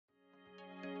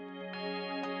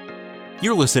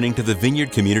You're listening to the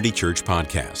Vineyard Community Church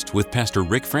podcast with Pastor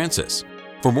Rick Francis.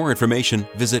 For more information,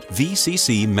 visit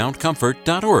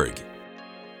vccmountcomfort.org.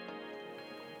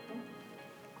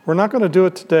 We're not going to do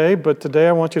it today, but today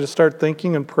I want you to start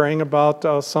thinking and praying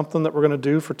about something that we're going to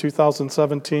do for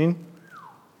 2017.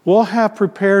 We'll have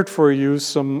prepared for you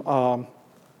some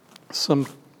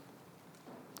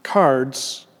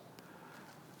cards.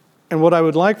 And what I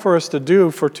would like for us to do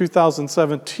for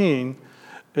 2017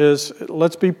 is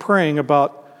let's be praying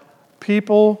about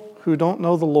people who don't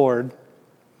know the Lord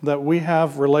that we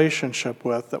have relationship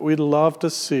with, that we'd love to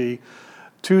see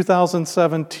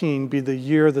 2017 be the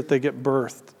year that they get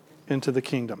birthed into the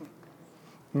kingdom.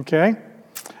 Okay?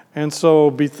 And so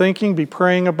be thinking, be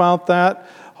praying about that.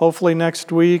 Hopefully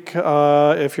next week,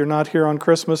 if you're not here on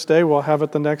Christmas Day, we'll have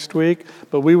it the next week.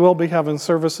 But we will be having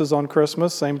services on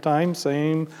Christmas, same time,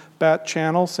 same BAT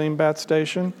channel, same BAT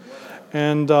station.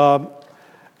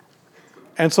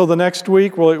 And so the next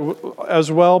week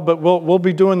as well, but we'll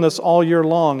be doing this all year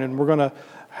long, and we're going to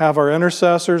have our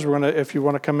intercessors. We're going to, if you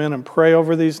want to come in and pray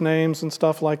over these names and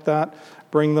stuff like that,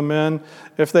 bring them in.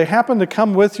 If they happen to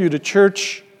come with you to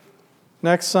church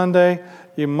next Sunday,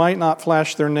 you might not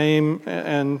flash their name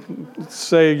and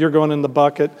say you're going in the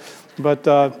bucket, but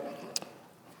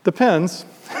depends.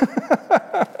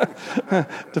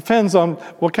 Depends on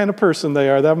what kind of person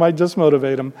they are. That might just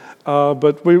motivate them.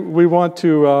 But we want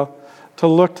to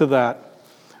look to that.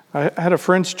 I had a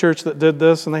French church that did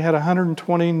this, and they had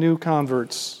 120 new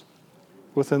converts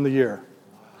within the year.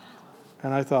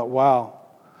 And I thought, wow,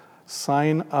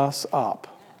 sign us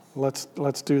up. Let's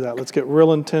do that. Let's get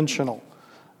real intentional.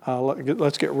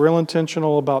 Let's get real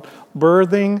intentional about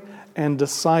birthing and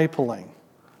discipling.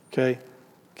 Okay?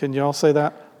 Can you all say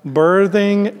that?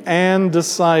 Birthing and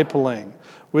discipling.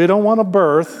 We don't want to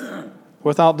birth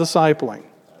without discipling.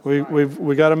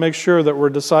 We got to make sure that we're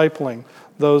discipling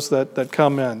those that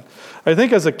come in. I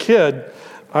think as a kid,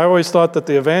 I always thought that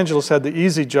the evangelist had the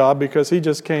easy job because he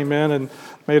just came in and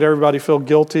made everybody feel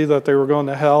guilty that they were going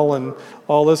to hell and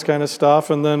all this kind of stuff,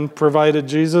 and then provided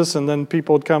Jesus, and then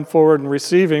people would come forward and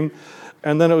receive him,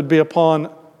 and then it would be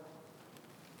upon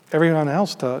everyone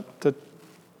else to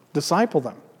disciple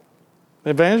them. The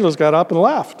evangelist got up and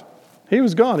left. He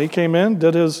was gone. He came in,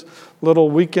 did his little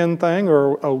weekend thing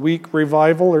or a week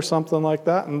revival or something like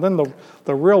that, and then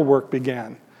the real work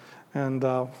began. And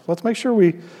let's make sure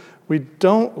we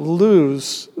don't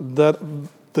lose that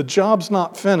the job's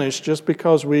not finished just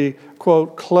because we,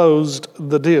 quote, closed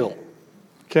the deal.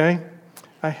 Okay?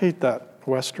 I hate that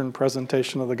Western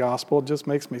presentation of the gospel. It just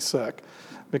makes me sick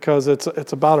because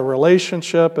it's about a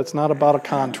relationship. It's not about a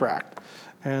contract.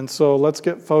 And so let's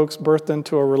get folks birthed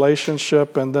into a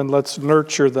relationship, and then let's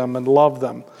nurture them and love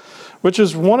them, which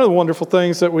is one of the wonderful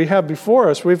things that we have before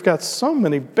us. We've got so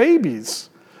many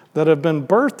babies that have been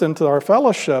birthed into our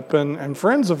fellowship and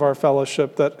friends of our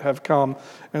fellowship that have come.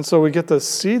 And so we get to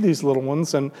see these little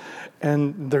ones, and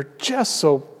they're just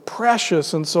so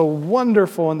precious and so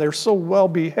wonderful, and they're so well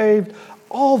behaved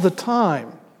all the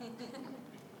time.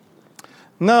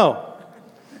 No.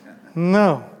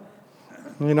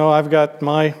 You know, I've got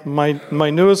my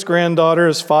newest granddaughter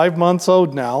is 5 months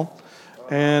old now,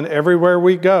 and everywhere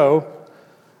we go,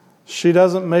 she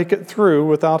doesn't make it through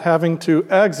without having to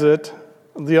exit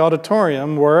the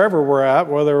auditorium wherever we're at,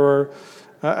 whether we're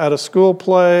at a school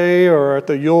play or at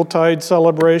the Yuletide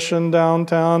celebration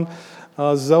downtown.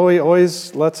 Zoe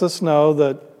always lets us know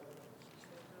that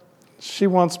she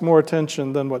wants more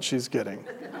attention than what she's getting.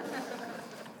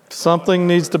 Something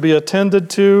needs to be attended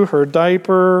to, her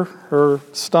diaper, her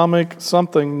stomach,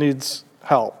 something needs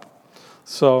help.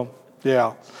 So,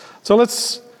 yeah. So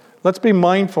let's be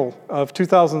mindful of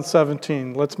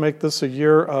 2017. Let's make this a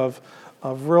year of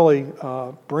really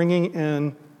bringing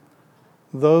in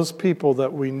those people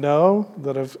that we know,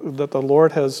 that the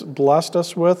Lord has blessed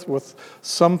us with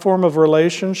some form of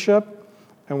relationship,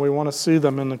 and we want to see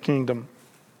them in the kingdom.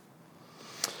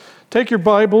 Take your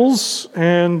Bibles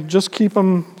and just keep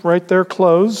them right there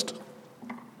closed,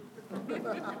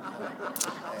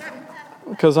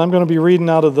 because I'm going to be reading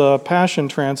out of the Passion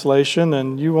Translation,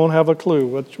 and you won't have a clue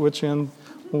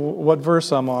what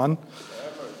verse I'm on.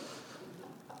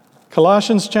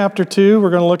 Colossians chapter 2, we're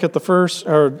going to look at the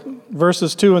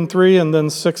verses 2 and 3, and then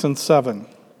 6 and 7.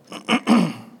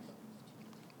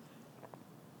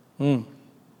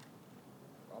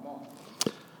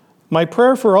 My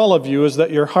prayer for all of you is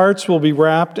that your hearts will be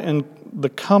wrapped in the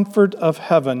comfort of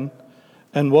heaven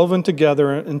and woven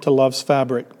together into love's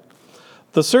fabric.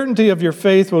 The certainty of your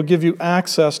faith will give you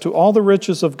access to all the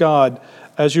riches of God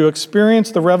as you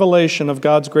experience the revelation of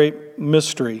God's great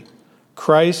mystery,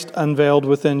 Christ unveiled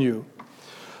within you.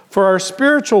 For our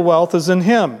spiritual wealth is in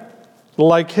Him.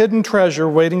 like hidden treasure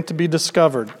waiting to be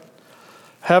discovered,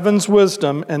 heaven's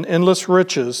wisdom and endless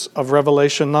riches of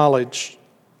revelation knowledge.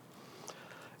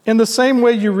 In the same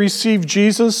way you receive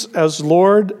Jesus as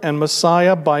Lord and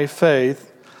Messiah by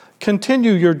faith,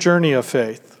 continue your journey of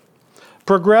faith,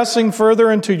 progressing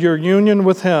further into your union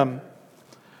with Him.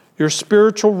 Your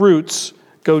spiritual roots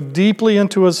go deeply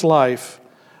into His life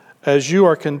as you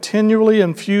are continually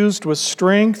infused with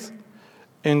strength,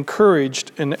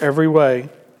 encouraged in every way.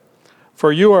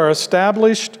 For you are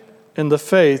established in the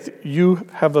faith you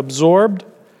have absorbed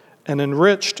and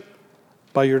enriched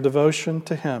by your devotion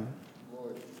to Him.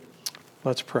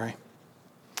 Let's pray.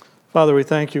 Father, we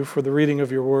thank you for the reading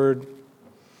of your word.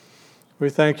 We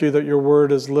thank you that your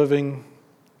word is living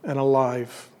and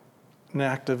alive and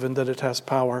active and that it has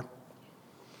power.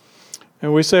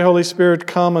 And we say, Holy Spirit,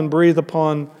 come and breathe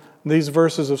upon these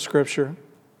verses of Scripture,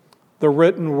 the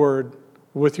written word,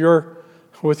 with your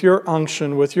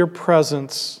unction, with your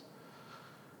presence.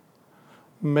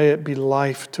 May it be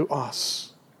life to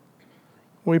us.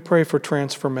 We pray for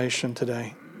transformation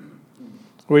today.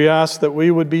 We ask that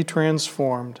we would be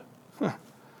transformed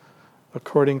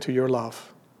according to your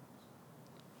love.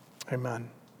 Amen.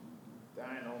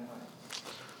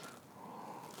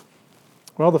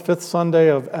 Well, the fourth Sunday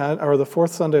of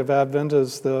Advent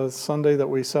is the Sunday that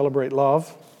we celebrate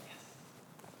love.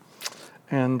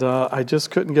 And I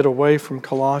just couldn't get away from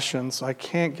Colossians. I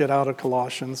can't get out of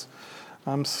Colossians.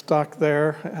 I'm stuck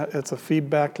there. It's a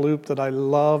feedback loop that I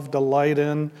love, delight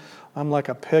in. I'm like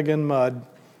a pig in mud,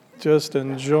 just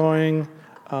enjoying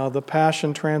the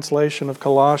Passion Translation of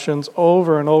Colossians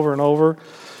over and over and over.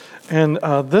 And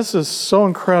this is so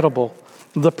incredible.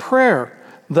 The prayer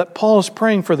that Paul is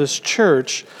praying for this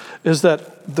church is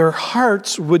that their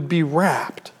hearts would be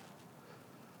wrapped.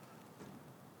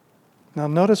 Now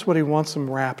notice what he wants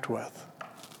them wrapped with.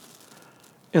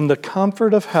 In the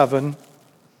comfort of heaven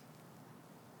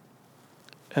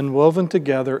and woven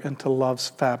together into love's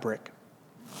fabric.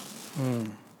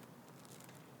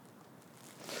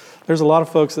 There's a lot of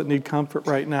folks that need comfort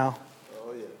right now.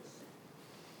 Oh, yes.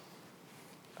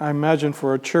 I imagine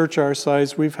for a church our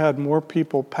size, we've had more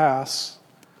people pass,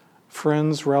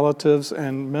 friends, relatives,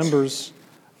 and members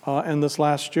in this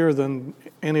last year than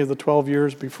any of the 12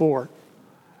 years before.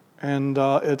 And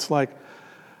it's like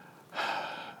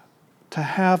to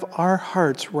have our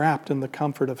hearts wrapped in the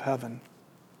comfort of heaven.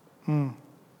 And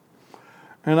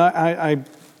I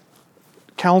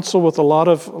counsel with a lot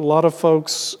of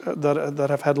folks that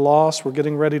have had loss. We're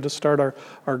getting ready to start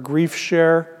our grief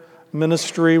share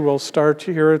ministry. We'll start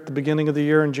here at the beginning of the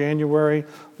year in January.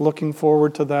 Looking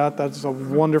forward to that. That's a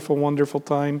wonderful, wonderful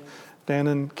time. Dan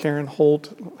and Karen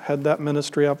Holt had that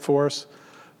ministry up for us.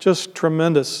 Just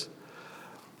tremendous.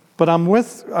 But I'm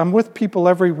with people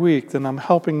every week, and I'm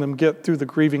helping them get through the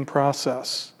grieving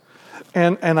process.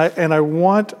 And I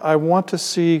want to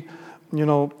see,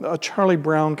 a Charlie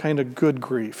Brown kind of good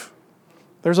grief.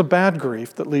 There's a bad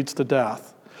grief that leads to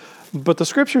death. But the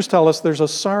Scriptures tell us there's a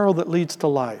sorrow that leads to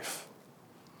life.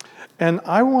 And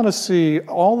I want to see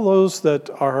all those that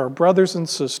are our brothers and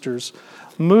sisters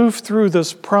move through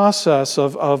this process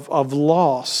of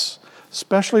loss,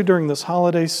 especially during this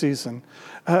holiday season,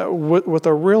 with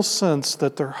a real sense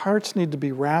that their hearts need to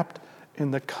be wrapped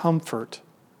in the comfort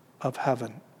of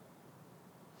heaven.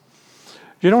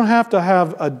 You don't have to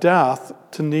have a death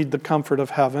to need the comfort of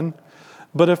heaven,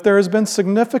 but if there has been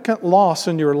significant loss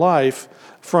in your life,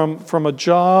 from a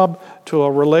job to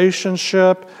a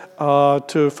relationship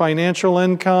to financial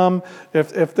income,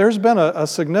 if there's been a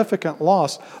significant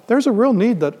loss, there's a real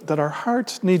need that our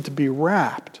hearts need to be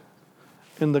wrapped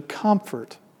in the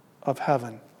comfort of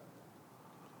heaven.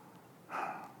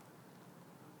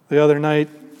 The other night,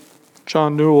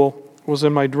 John Newell was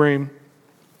in my dream.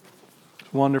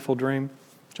 Wonderful dream.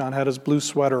 John had his blue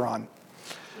sweater on.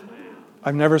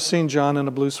 I've never seen John in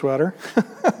a blue sweater,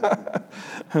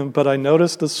 but I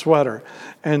noticed a sweater.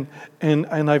 And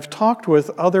I've talked with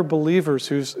other believers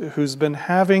who's been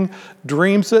having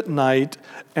dreams at night,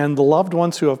 and the loved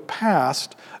ones who have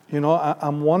passed,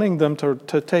 I'm wanting them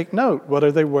to take note. What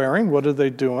are they wearing? What are they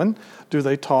doing? Do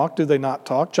they talk? Do they not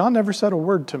talk? John never said a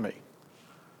word to me.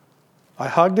 I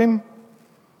hugged him,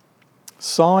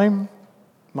 saw him.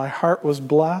 My heart was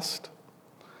blessed.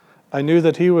 I knew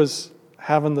that he was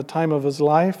having the time of his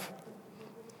life.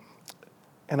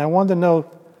 And I wanted to know,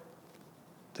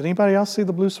 did anybody else see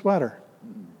the blue sweater?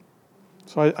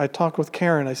 So I talked with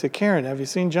Karen. I said, Karen, have you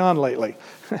seen John lately?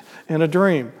 In a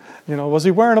dream. Was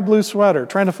he wearing a blue sweater?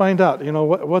 Trying to find out,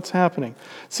 what's happening.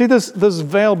 See, this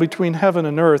veil between heaven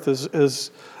and earth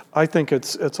is I think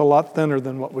it's a lot thinner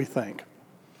than what we think.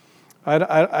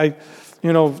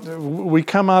 we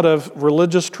come out of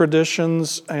religious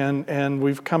traditions and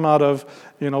we've come out of,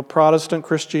 Protestant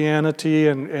Christianity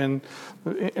and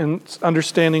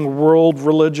understanding world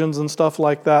religions and stuff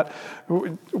like that,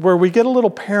 where we get a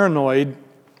little paranoid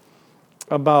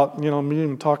about, me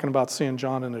even talking about seeing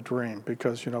John in a dream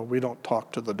because, we don't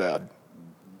talk to the dead.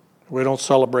 We don't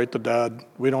celebrate the dead.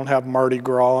 We don't have Mardi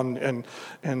Gras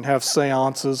and have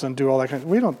seances and do all that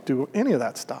we don't do any of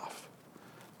that stuff.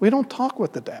 We don't talk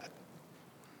with the dead.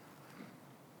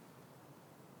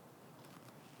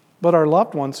 But our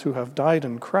loved ones who have died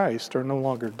in Christ are no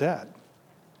longer dead.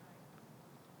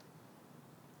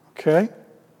 Okay?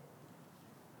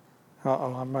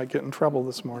 I might get in trouble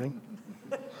this morning.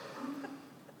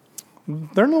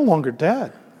 They're no longer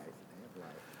dead.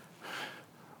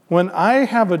 When I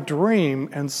have a dream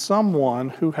and someone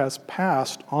who has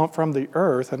passed on from the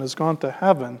earth and has gone to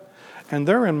heaven, and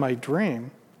they're in my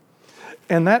dream,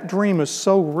 and that dream is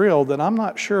so real that I'm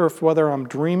not sure if whether I'm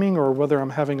dreaming or whether I'm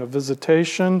having a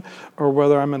visitation or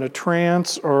whether I'm in a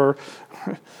trance or...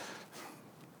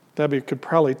 Debbie could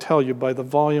probably tell you by the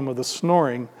volume of the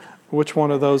snoring which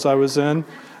one of those I was in.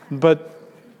 But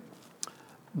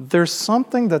there's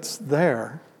something that's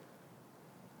there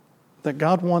that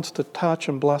God wants to touch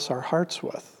and bless our hearts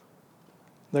with.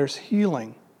 There's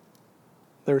healing.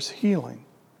 There's healing.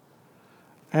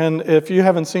 And if you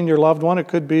haven't seen your loved one, it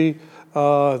could be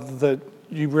that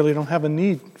you really don't have a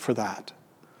need for that.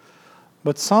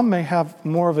 But some may have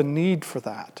more of a need for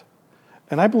that.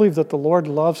 And I believe that the Lord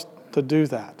loves to do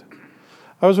that.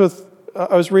 I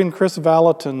was reading Chris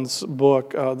Valentin's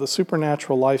book, The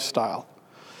Supernatural Lifestyle.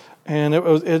 And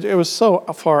it was so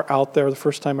far out there the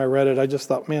first time I read it, I just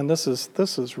thought, man, this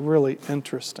is really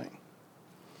interesting.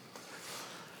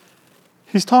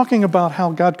 He's talking about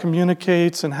how God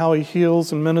communicates and how he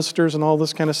heals and ministers and all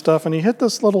this kind of stuff. And he hit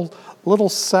this little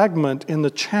segment in the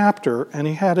chapter, and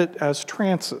he had it as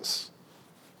trances.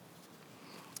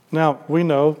 Now, we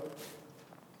know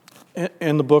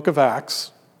in the book of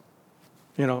Acts,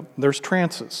 there's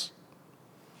trances.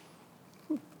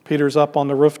 Peter's up on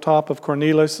the rooftop of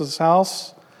Cornelius'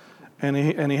 house, and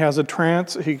he has a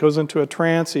trance. He goes into a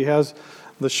trance. He has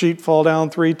the sheet fall down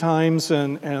 3 times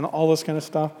and all this kind of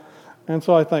stuff. And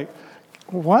so I think,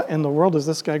 what in the world is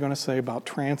this guy going to say about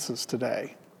trances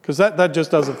today? Because that just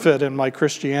doesn't fit in my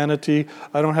Christianity.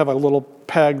 I don't have a little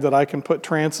peg that I can put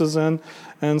trances in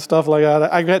and stuff like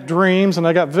that. I got dreams and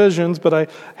I got visions, but I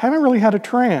haven't really had a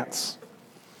trance.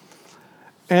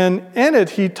 And in it,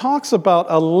 he talks about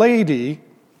a lady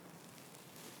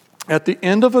at the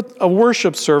end of a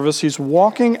worship service. He's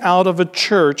walking out of a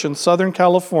church in Southern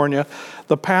California.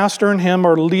 The pastor and him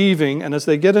are leaving, and as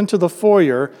they get into the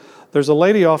foyer, there's a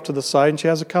lady off to the side, and she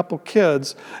has a couple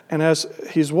kids. And as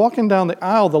he's walking down the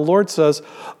aisle, the Lord says,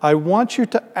 I want you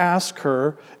to ask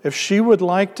her if she would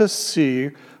like to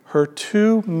see her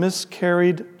 2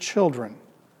 miscarried children.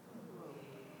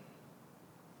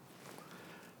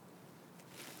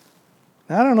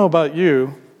 Now, I don't know about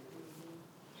you,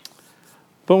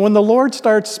 but when the Lord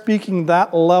starts speaking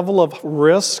that level of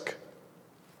risk,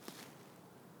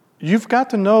 you've got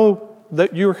to know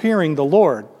that you're hearing the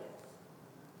Lord.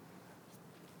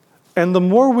 And the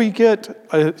more we get,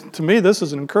 to me this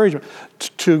is an encouragement,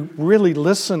 to really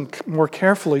listen more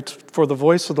carefully for the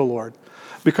voice of the Lord.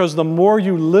 Because the more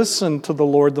you listen to the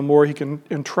Lord, the more he can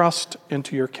entrust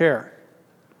into your care.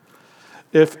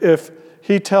 If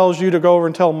he tells you to go over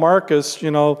and tell Marcus,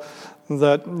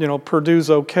 that, Purdue's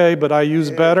okay, but IU's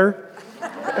better,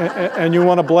 and you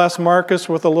want to bless Marcus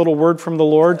with a little word from the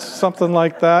Lord, something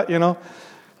like that, And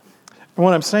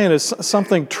what I'm saying is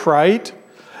something trite,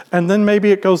 and then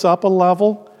maybe it goes up a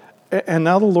level, and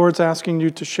now the Lord's asking you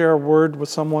to share a word with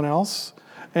someone else,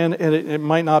 and it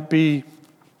might not be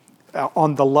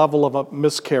on the level of a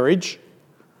miscarriage,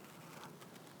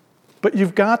 but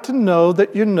you've got to know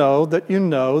that you know that you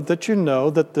know that you know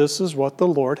that this is what the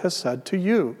Lord has said to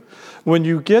you. When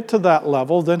you get to that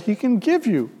level, then he can give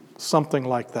you something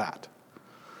like that.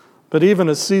 But even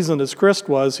as seasoned as Chris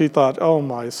was, he thought, oh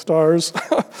my stars.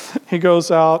 He goes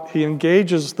out, he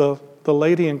engages the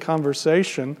lady in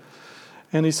conversation,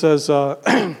 and he says, are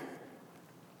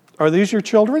these your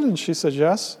children? And she says,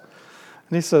 yes.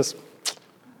 And he says,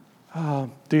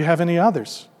 do you have any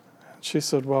others? She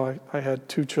said, well, I had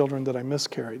 2 children that I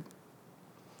miscarried.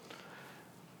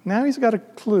 Now he's got a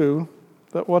clue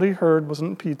that what he heard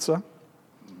wasn't pizza.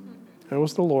 It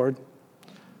was the Lord.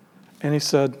 And he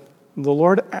said, the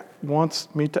Lord wants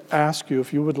me to ask you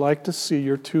if you would like to see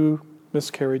your 2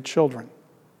 miscarried children.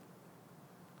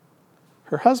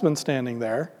 Her husband standing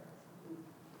there,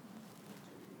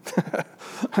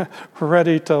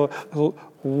 ready to,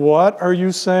 what are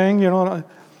you saying?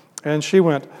 And she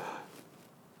went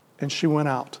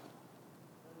out.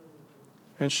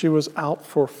 And she was out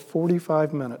for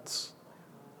 45 minutes.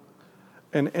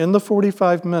 And in the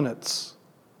 45 minutes,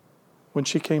 when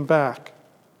she came back,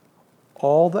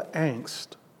 all the angst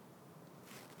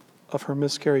of her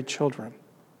miscarried children,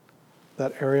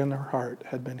 that area in her heart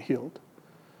had been healed.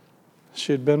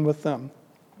 She had been with them.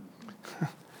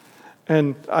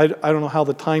 And I don't know how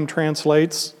the time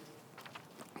translates.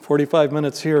 45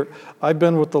 minutes here. I've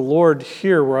been with the Lord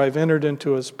here where I've entered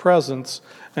into His presence,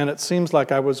 and it seems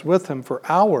like I was with Him for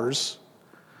hours,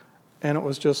 and it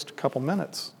was just a couple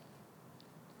minutes.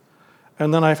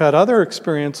 And then I've had other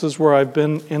experiences where I've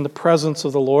been in the presence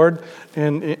of the Lord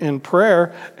in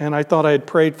prayer, and I thought I had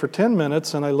prayed for 10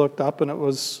 minutes, and I looked up, and it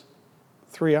was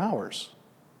 3 hours.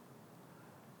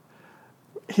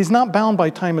 He's not bound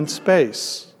by time and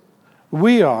space.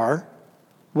 We are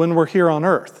when we're here on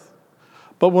earth.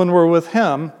 But when we're with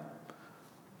Him,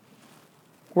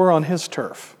 we're on His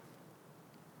turf.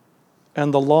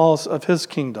 And the laws of His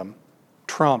kingdom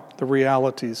trump the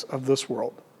realities of this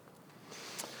world.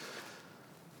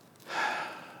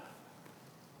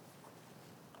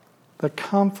 The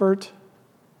comfort,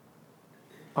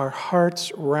 our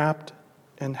hearts wrapped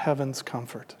in heaven's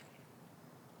comfort.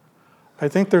 I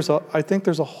think there's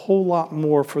a whole lot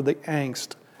more for the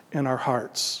angst in our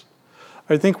hearts.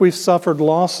 I think we've suffered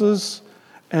losses,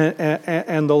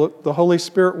 and the Holy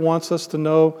Spirit wants us to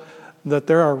know that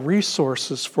there are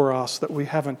resources for us that we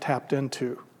haven't tapped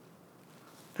into.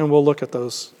 And we'll look at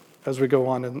those as we go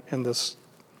on in this.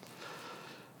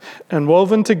 And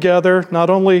woven together, not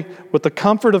only with the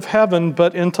comfort of heaven,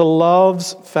 but into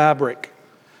love's fabric.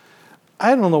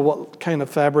 I don't know what kind of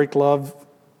fabric love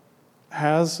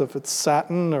has, if it's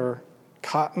satin or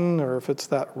cotton, or if it's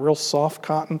that real soft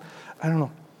cotton. I don't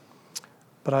know.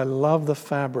 But I love the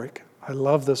fabric. I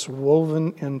love this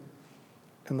woven in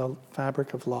the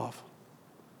fabric of love.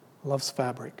 Love's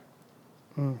fabric.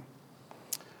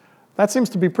 That seems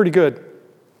to be pretty good.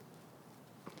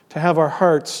 To have our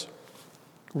hearts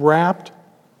wrapped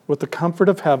with the comfort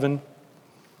of heaven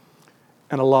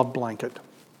and a love blanket.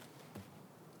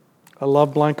 A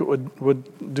love blanket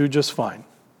would do just fine.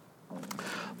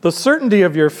 The certainty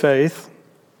of your faith,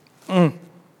 he's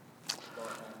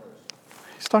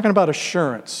talking about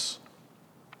assurance.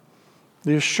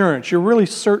 The assurance. You're really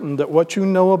certain that what you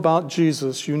know about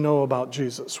Jesus, you know about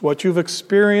Jesus. What you've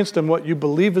experienced and what you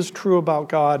believe is true about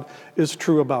God is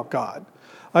true about God.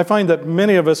 I find that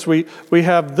many of us, we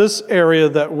have this area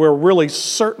that we're really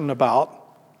certain about,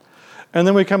 and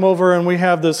then we come over and we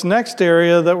have this next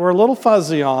area that we're a little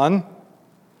fuzzy on.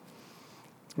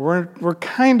 We're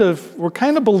kind of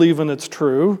believing it's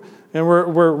true, and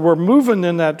we're moving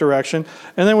in that direction.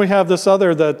 And then we have this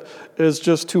other that is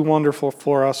just too wonderful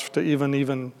for us to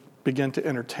even begin to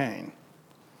entertain.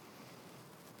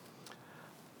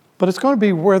 But it's going to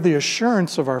be where the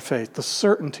assurance of our faith, the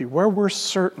certainty, where we're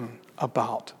certain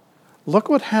about. Look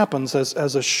what happens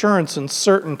as assurance and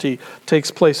certainty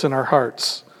takes place in our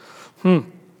hearts.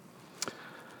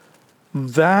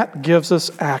 That gives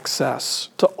us access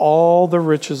to all the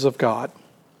riches of God.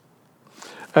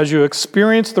 As you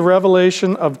experience the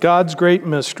revelation of God's great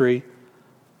mystery,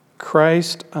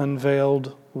 Christ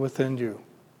unveiled within you.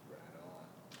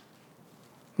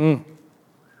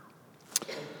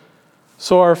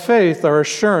 So our faith, our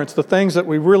assurance, the things that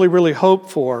we really, really hope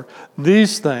for,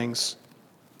 these are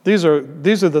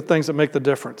the things that make the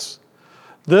difference.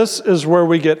 This is where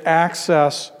we get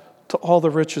access to all the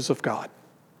riches of God.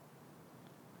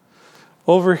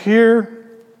 Over here,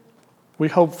 we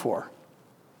hope for.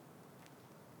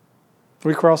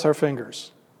 We cross our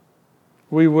fingers.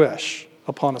 We wish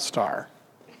upon a star.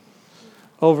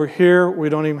 Over here, we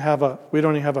don't even have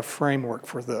a framework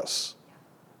for this.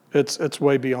 It's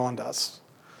way beyond us.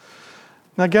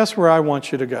 Now, guess where I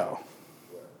want you to go?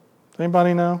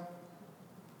 Anybody know?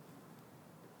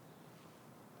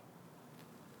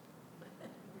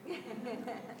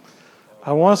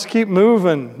 I want us to keep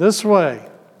moving this way.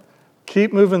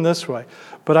 Keep moving this way.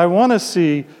 But I want to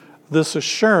see this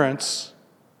assurance,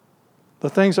 the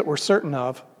things that we're certain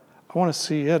of, I want to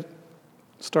see it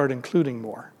start including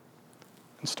more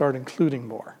and start including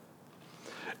more.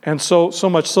 And so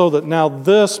much so that now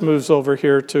this moves over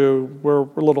here to where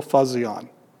we're a little fuzzy on.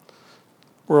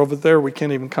 We're over there, we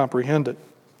can't even comprehend it.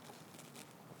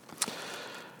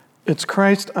 It's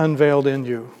Christ unveiled in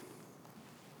you.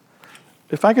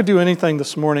 If I could do anything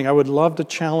this morning, I would love to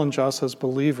challenge us as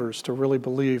believers to really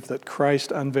believe that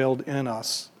Christ unveiled in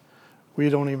us. We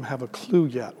don't even have a clue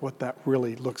yet what that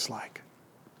really looks like.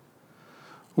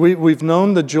 We've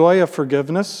known the joy of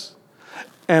forgiveness,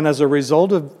 and as a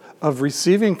result of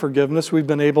receiving forgiveness, we've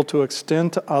been able to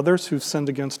extend to others who've sinned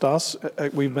against us.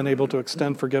 We've been able to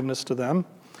extend forgiveness to them.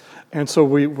 And so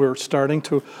we're starting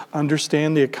to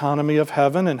understand the economy of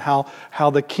heaven and how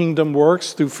the kingdom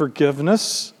works through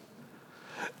forgiveness.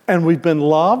 And we've been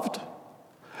loved.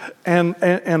 And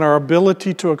our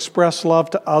ability to express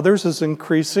love to others is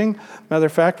increasing. Matter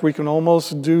of fact, we can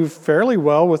almost do fairly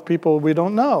well with people we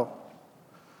don't know.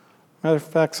 Matter of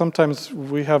fact, sometimes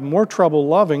we have more trouble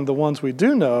loving the ones we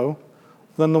do know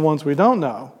than the ones we don't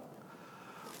know.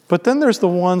 But then there's the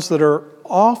ones that are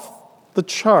off the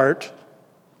chart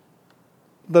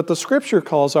that the Scripture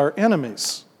calls our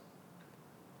enemies.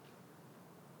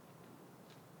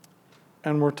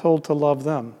 And we're told to love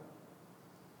them.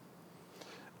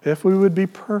 If we would be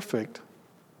perfect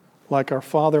like our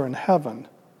Father in heaven,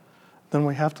 then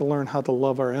we have to learn how to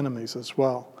love our enemies as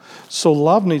well. So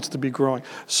love needs to be growing.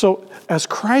 So as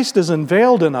Christ is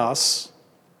unveiled in us,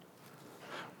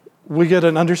 we get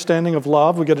an understanding of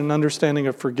love, we get an understanding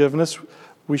of forgiveness.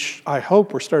 I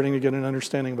hope we're starting to get an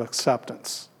understanding of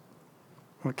acceptance.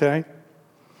 Okay?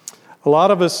 A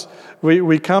lot of us,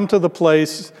 we come to the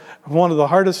place, one of the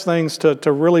hardest things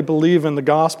to really believe in the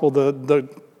gospel, the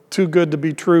too good to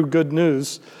be true good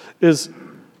news, is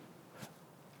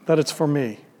that it's for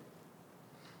me.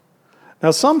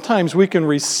 Now, sometimes we can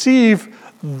receive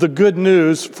the good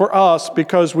news for us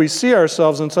because we see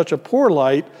ourselves in such a poor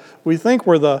light. We think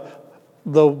we're the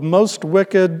most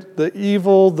wicked, the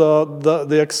evil,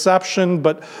 the exception.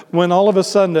 But when all of a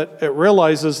sudden it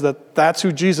realizes that that's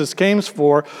who Jesus came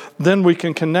for, then we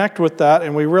can connect with that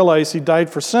and we realize He died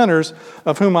for sinners,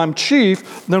 of whom I'm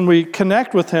chief. Then we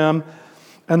connect with Him,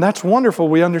 and that's wonderful.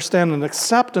 We understand an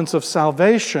acceptance of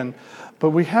salvation.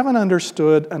 But we haven't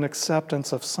understood an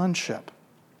acceptance of sonship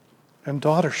and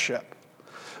daughtership.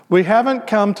 We haven't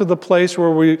come to the place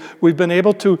where we've been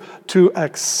able to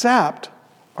accept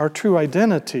our true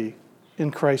identity in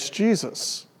Christ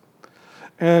Jesus.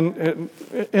 And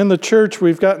in the church,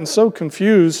 we've gotten so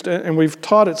confused, and we've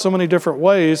taught it so many different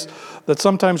ways that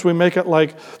sometimes we make it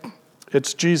like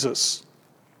it's Jesus.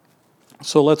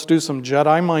 So let's do some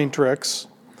Jedi mind tricks.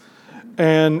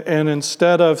 And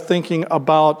instead of thinking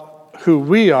about who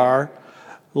we are,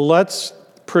 let's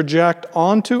project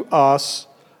onto us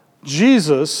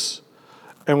Jesus,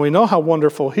 and we know how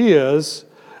wonderful He is,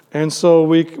 and so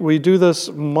we do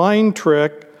this mind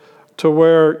trick to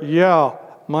where, yeah,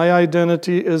 my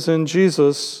identity is in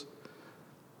Jesus,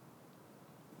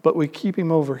 but we keep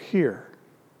Him over here.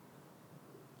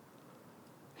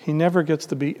 He never gets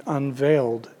to be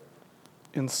unveiled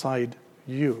inside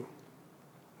you.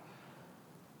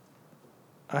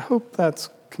 I hope that's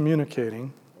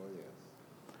communicating,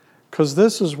 because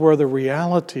this is where the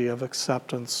reality of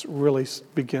acceptance really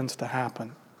begins to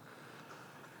happen.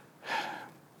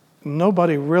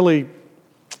 Nobody really,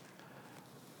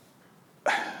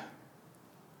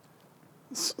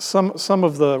 some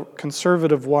of the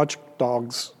conservative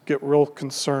watchdogs get real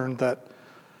concerned that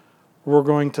we're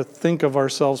going to think of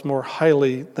ourselves more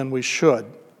highly than we should.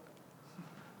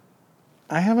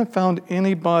 I haven't found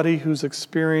anybody who's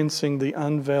experiencing the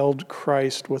unveiled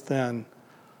Christ within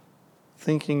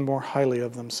thinking more highly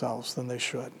of themselves than they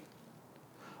should.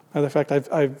 Matter of fact,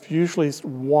 I've usually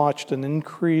watched an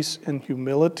increase in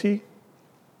humility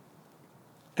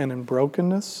and in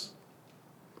brokenness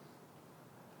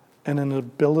and an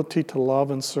ability to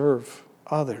love and serve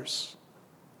others.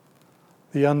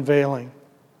 The unveiling.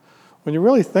 When you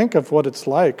really think of what it's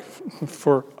like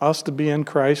for us to be in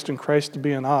Christ and Christ to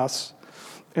be in us,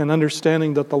 and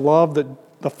understanding that the love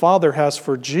that the Father has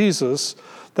for Jesus,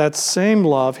 that same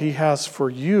love He has for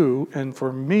you and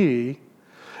for me,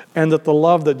 and that the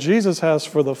love that Jesus has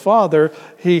for the Father,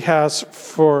 He has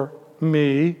for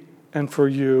me and for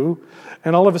you.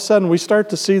 And all of a sudden we start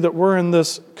to see that we're in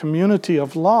this community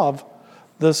of love,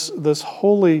 this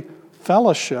holy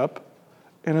fellowship,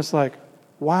 and it's like,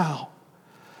 wow,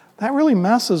 that really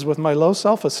messes with my low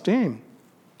self-esteem.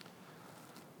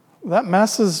 That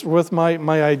messes with my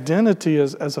identity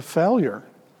as a failure.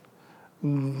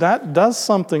 That does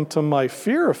something to my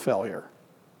fear of failure.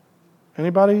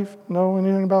 Anybody know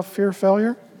anything about fear of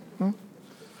failure?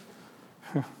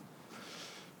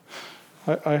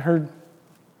 I heard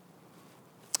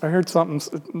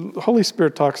something. The Holy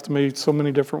Spirit talks to me so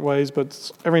many different ways,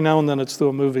 but every now and then it's through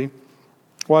a movie.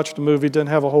 Watched a movie, didn't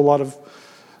have a whole lot of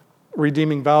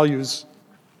redeeming values,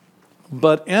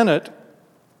 but in it,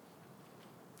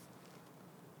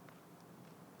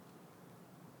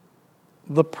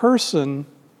 the person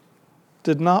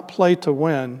did not play to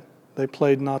win, they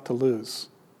played not to lose.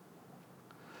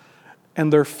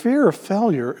 And their fear of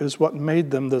failure is what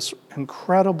made them this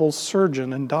incredible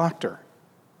surgeon and doctor.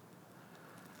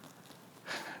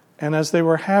 And as they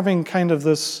were having kind of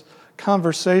this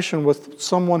conversation with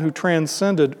someone who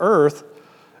transcended earth,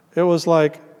 it was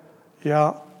like,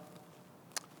 yeah,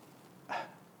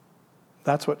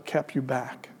 that's what kept you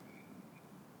back.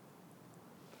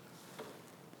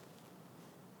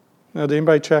 Now, did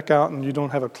anybody check out and you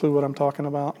don't have a clue what I'm talking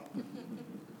about?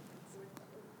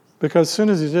 Because as soon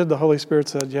as he did, the Holy Spirit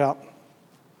said, yeah,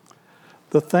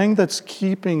 the thing that's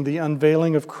keeping the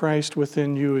unveiling of Christ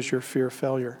within you is your fear of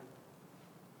failure.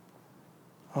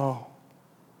 Oh.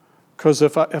 Because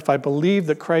if I believe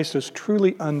that Christ is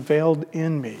truly unveiled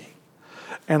in me,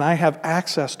 and I have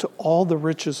access to all the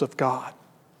riches of God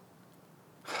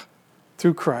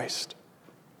through Christ,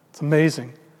 it's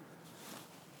amazing.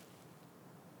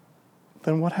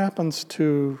 Then what happens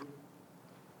to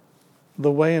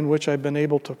the way in which I've been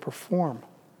able to perform?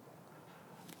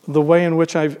 The way in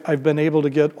which I've been able to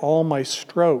get all my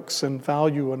strokes and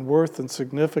value and worth and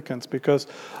significance because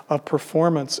of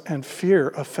performance and fear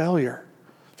of failure.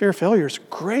 Fear of failure is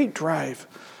great drive,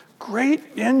 great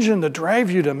engine to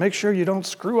drive you to make sure you don't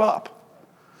screw up.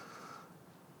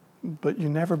 But you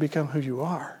never become who you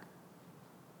are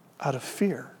out of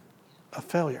fear of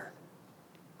failure.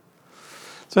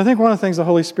 So I think one of the things the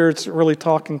Holy Spirit's really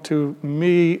talking to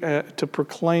me to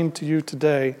proclaim to you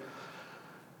today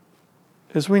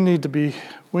is we need to be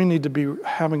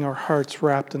having our hearts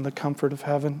wrapped in the comfort of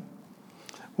heaven,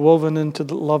 woven into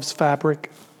the love's fabric.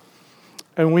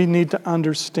 And we need to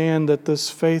understand that this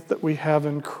faith that we have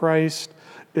in Christ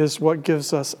is what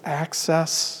gives us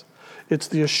access. It's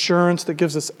the assurance that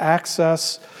gives us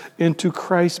access into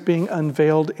Christ being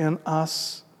unveiled in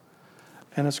us.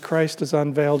 And as Christ is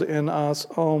unveiled in us,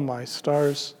 oh my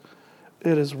stars,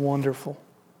 it is wonderful.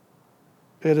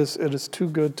 It is too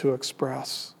good to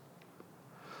express.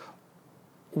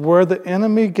 Where the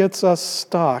enemy gets us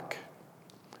stuck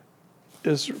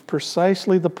is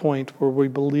precisely the point where we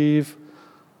believe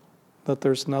that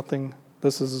there's nothing,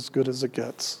 this is as good as it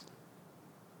gets.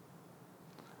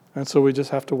 And so we just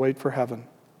have to wait for heaven.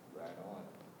 Right on.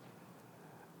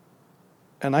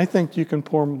 And I think you can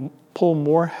pull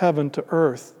more heaven to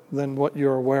earth than what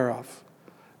you're aware of.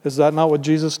 Is that not what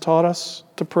Jesus taught us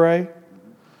to pray?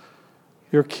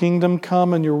 Your kingdom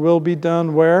come and your will be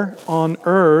done where? On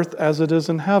earth as it is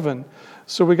in heaven.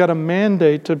 So we got a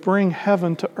mandate to bring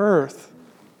heaven to earth.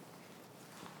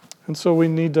 And so we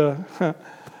need to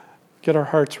get our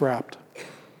hearts wrapped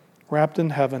in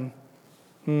heaven,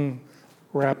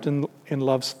 wrapped in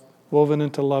love's, woven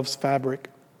into love's fabric.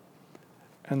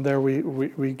 And there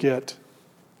we get,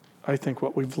 I think,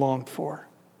 what we've longed for.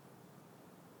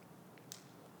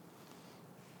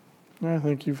 I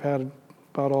think you've had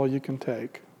about all you can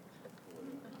take.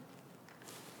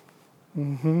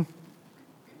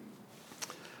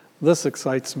 This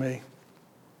excites me.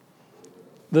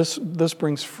 This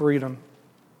brings freedom.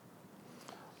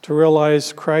 To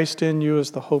realize Christ in you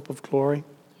is the hope of glory.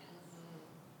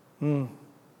 And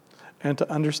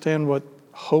to understand what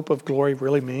hope of glory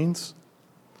really means.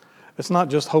 It's not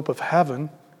just hope of heaven.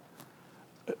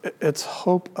 It's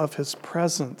hope of His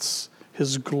presence,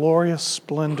 His glorious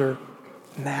splendor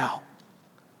now,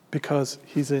 because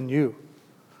He's in you.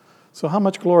 So how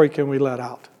much glory can we let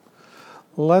out?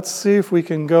 Let's see if we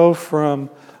can go from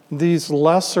these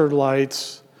lesser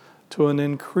lights to an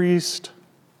increased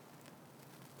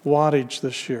wattage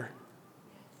this year.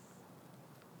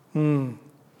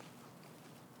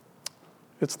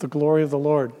 It's the glory of the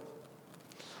Lord.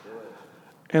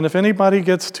 And if anybody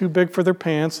gets too big for their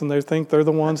pants and they think they're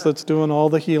the ones that's doing all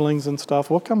the healings and stuff,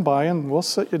 we'll come by and we'll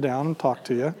sit you down and talk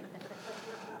to you.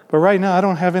 But right now, I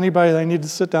don't have anybody that I need to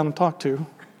sit down and talk to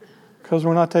because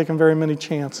we're not taking very many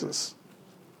chances.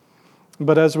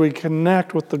 But as we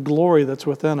connect with the glory that's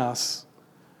within us,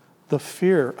 the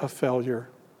fear of failure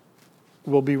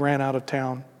will be ran out of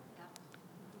town.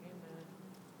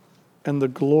 And the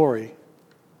glory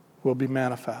will be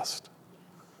manifest.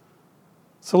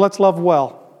 So let's love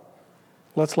well.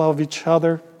 Let's love each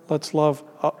other. Let's love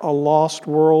a lost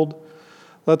world.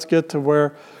 Let's get to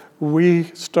where we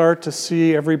start to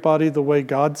see everybody the way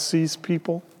God sees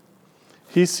people.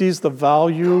 He sees the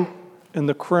value in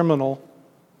the criminal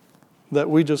that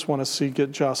we just want to see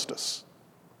get justice.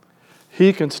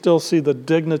 He can still see the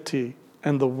dignity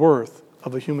and the worth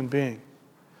of a human being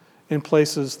in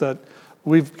places that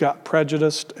we've got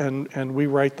prejudiced and we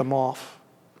write them off.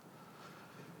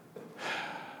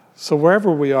 So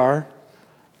wherever we are,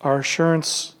 our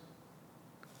assurance,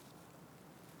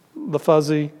 the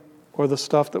fuzzy, or the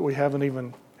stuff that we haven't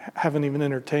even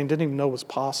entertained, didn't even know was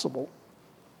possible.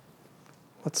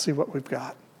 Let's see what we've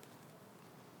got.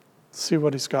 See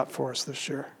what He's got for us this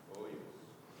year.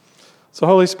 So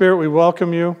Holy Spirit, we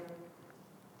welcome you.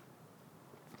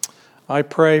 I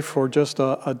pray for just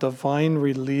a divine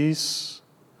release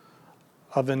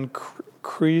of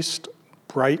increased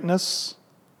brightness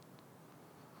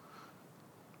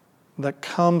that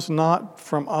comes not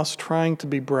from us trying to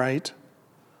be bright,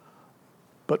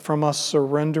 but from us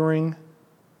surrendering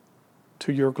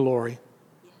to your glory.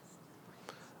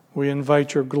 We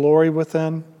invite your glory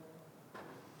within.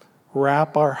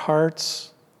 Wrap our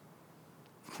hearts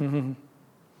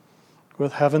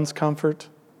with heaven's comfort.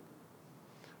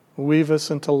 Weave us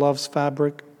into love's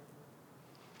fabric.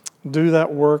 Do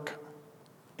that work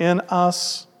in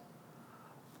us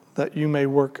that you may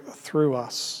work through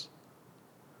us.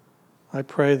 I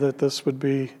pray that this would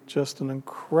be just an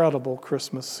incredible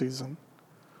Christmas season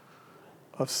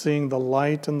of seeing the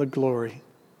light and the glory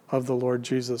of the Lord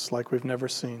Jesus like we've never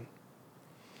seen.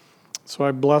 So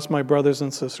I bless my brothers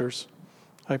and sisters.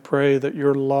 I pray that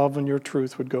your love and your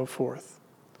truth would go forth.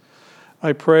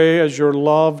 I pray as your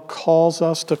love calls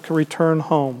us to return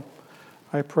home,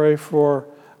 I pray for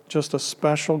just a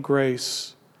special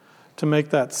grace to make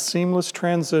that seamless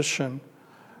transition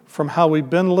from how we've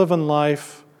been living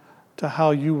life to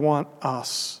how you want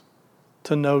us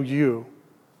to know you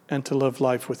and to live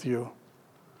life with you.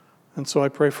 And so I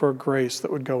pray for a grace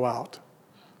that would go out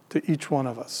to each one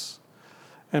of us.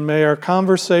 And may our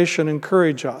conversation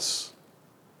encourage us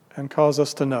and cause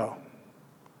us to know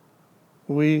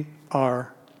we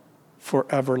are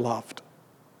forever loved.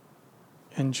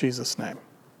 In Jesus' name.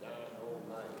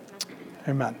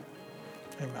 Amen.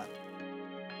 Amen.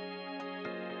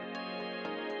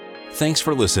 Thanks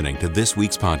for listening to this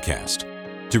week's podcast.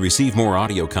 To receive more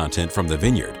audio content from the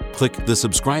Vineyard, click the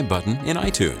subscribe button in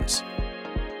iTunes.